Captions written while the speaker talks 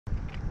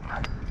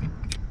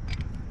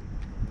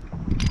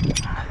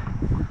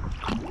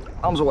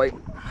Arms away.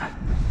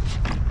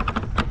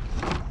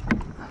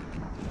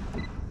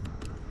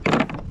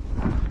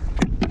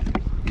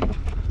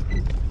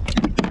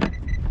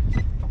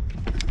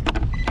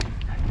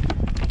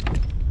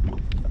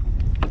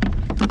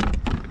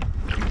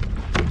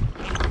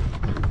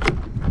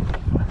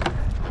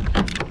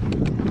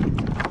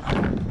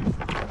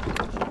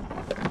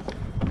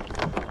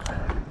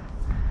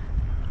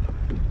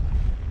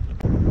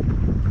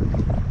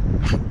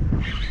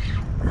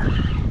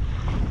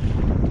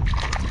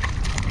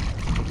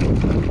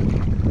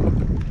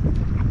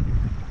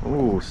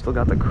 Still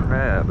got the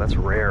crab. That's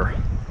rare.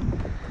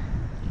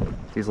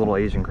 These little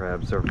Asian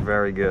crabs are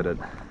very good at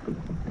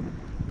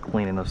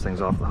cleaning those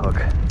things off the hook.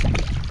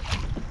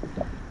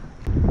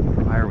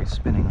 Why are we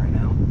spinning right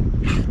now?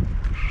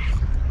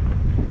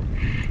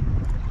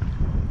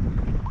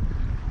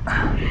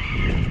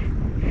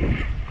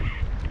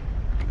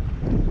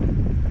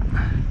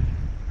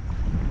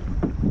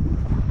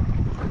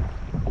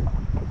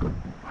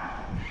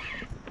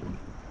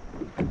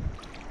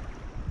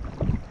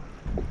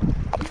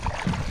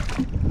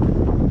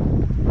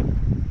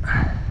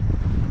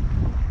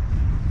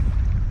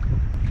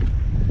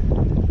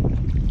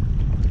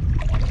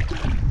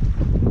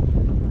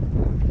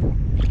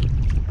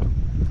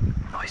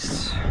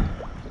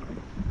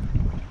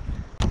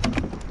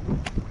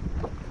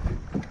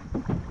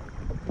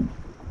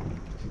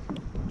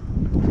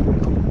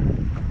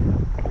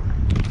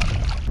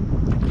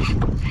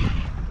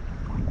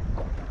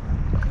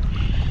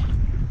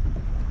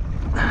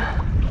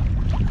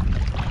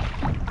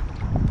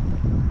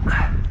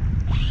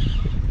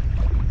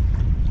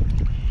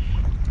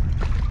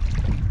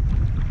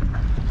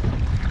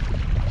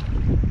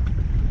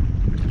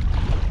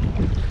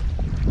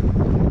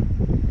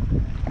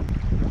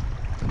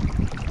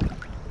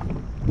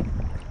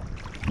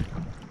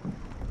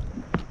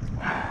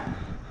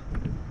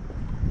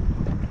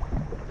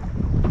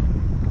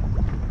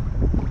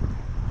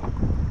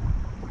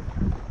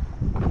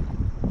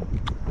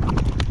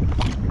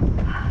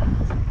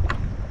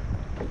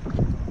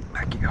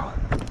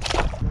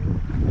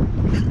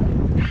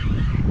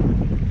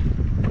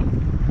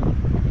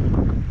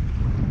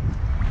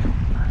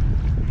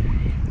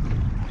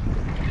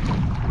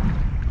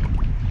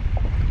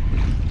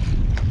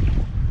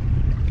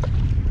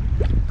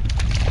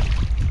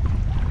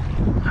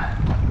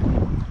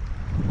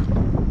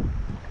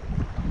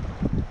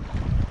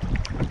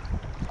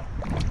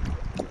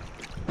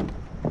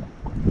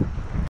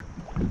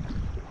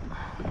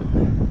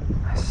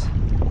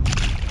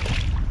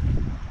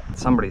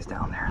 Somebody's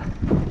down there.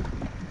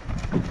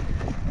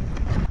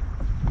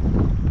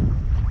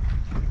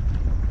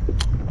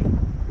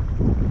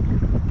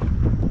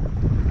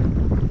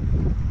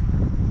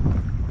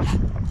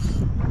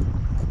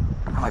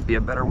 That might be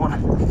a better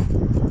one.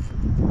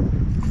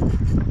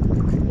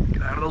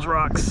 Get out of those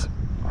rocks.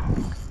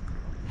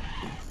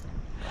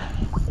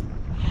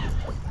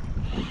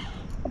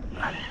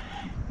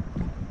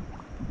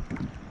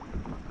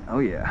 Oh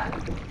yeah.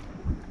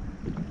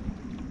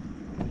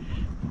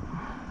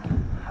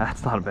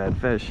 That's not a bad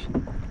fish.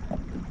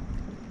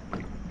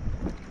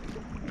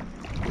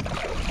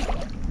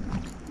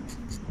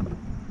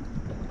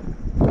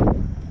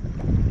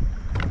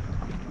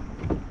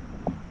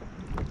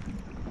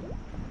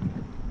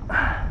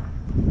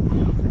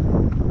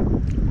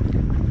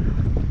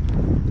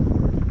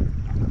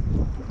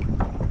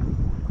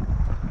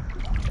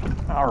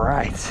 All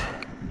right,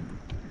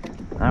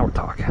 now we're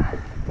talking.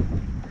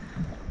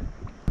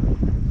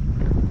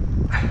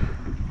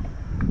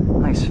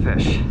 Nice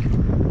fish.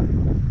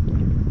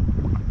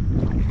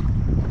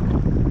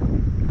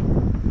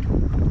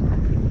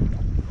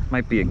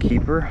 Might be a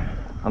keeper.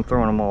 I'm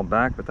throwing them all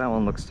back, but that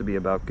one looks to be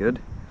about good.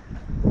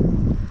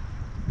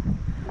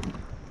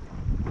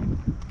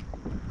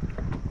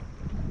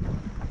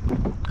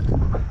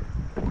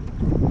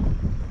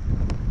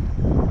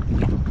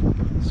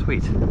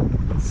 Sweet.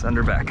 Send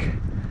her back.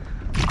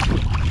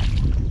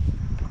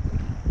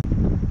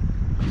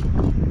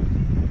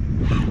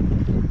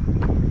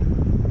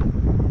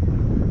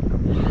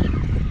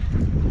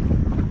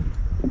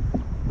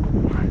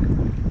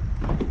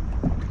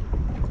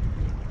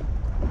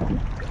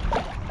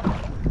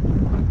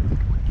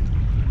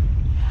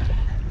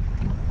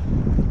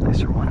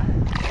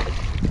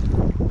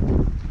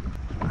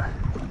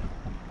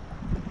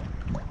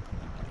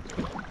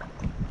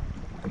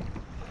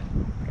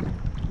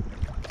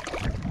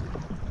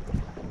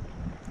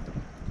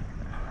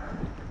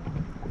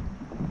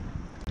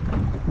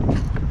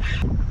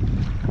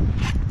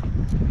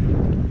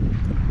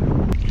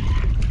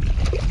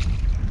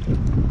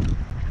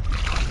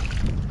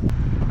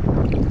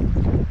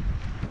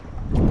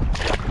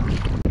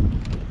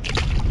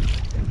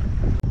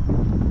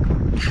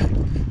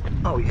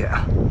 Oh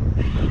yeah.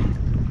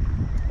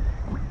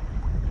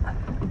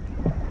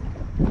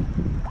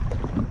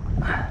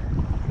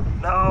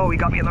 No, he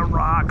got me in the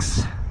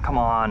rocks. Come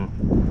on.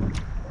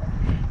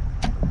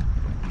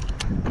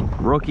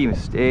 Rookie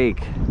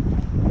mistake.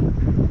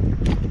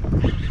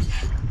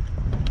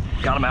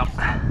 Got him out.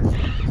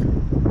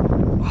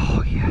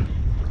 Oh yeah.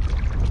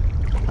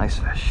 Nice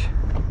fish.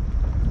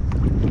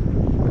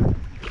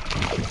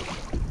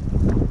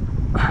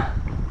 I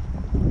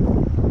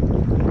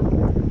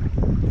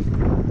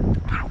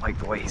don't like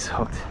the way he's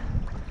hooked.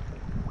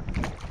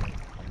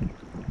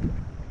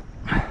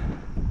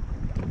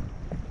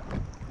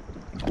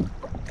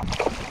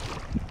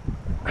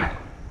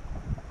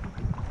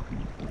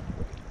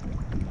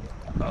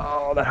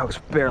 Oh, that hook's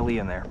barely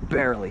in there,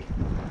 barely.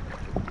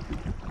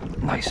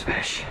 Nice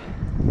fish.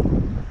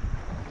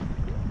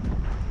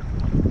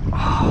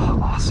 Oh,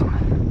 awesome.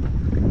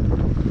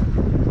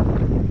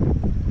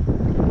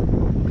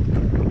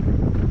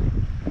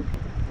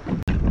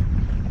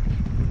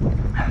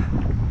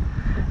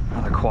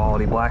 Another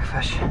quality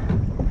blackfish.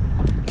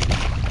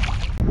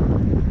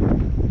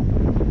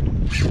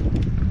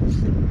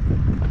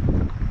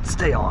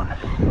 Stay on.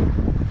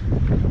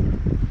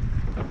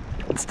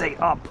 Stay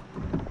up.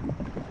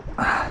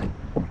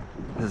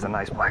 This is a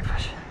nice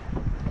blackfish.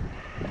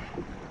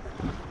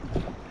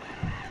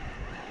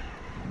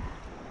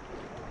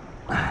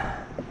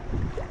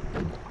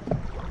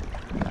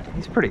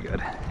 He's pretty good.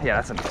 Yeah,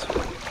 that's a nice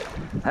one.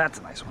 That's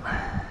a nice one.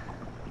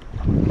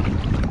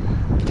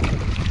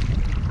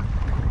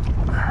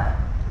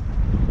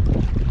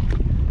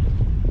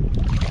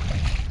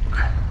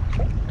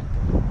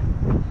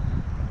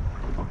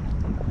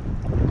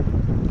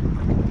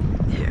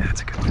 Yeah,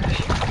 that's a good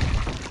fish.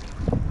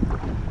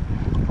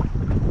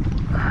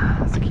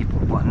 Let's keep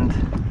it buttoned.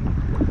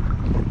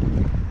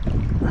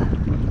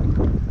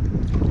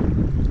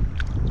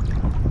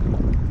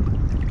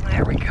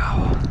 There we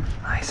go.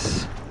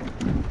 Nice.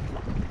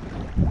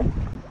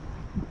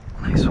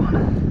 Nice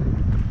one.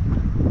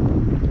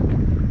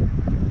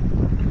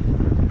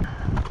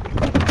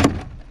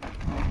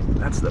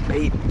 That's the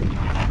bait.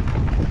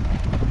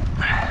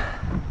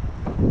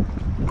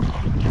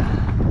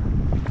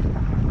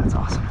 That's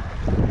awesome.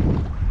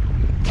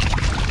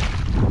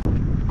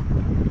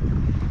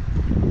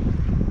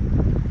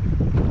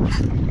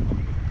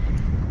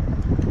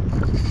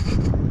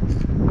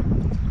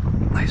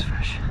 Nice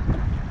fish.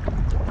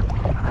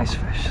 Nice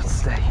fish. Let's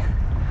stay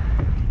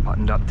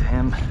buttoned up to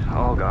him.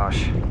 Oh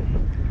gosh.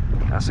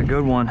 That's a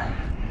good one.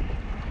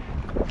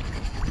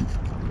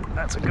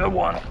 That's a good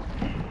one.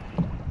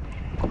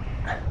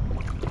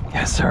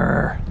 Yes,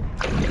 sir.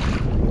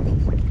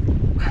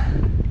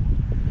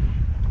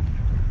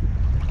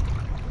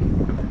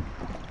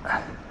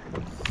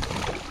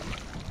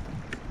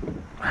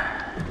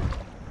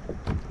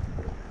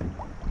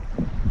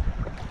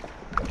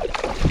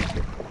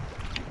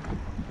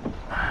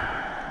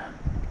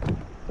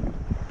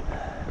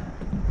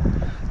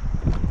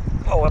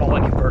 Oh, I don't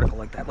like it vertical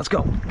like that. Let's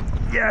go.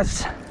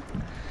 Yes.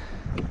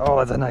 Oh,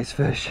 that's a nice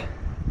fish.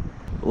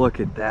 Look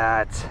at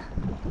that.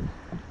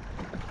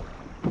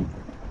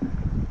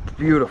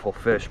 Beautiful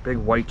fish. Big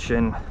white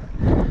chin.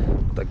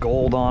 The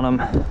gold on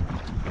him.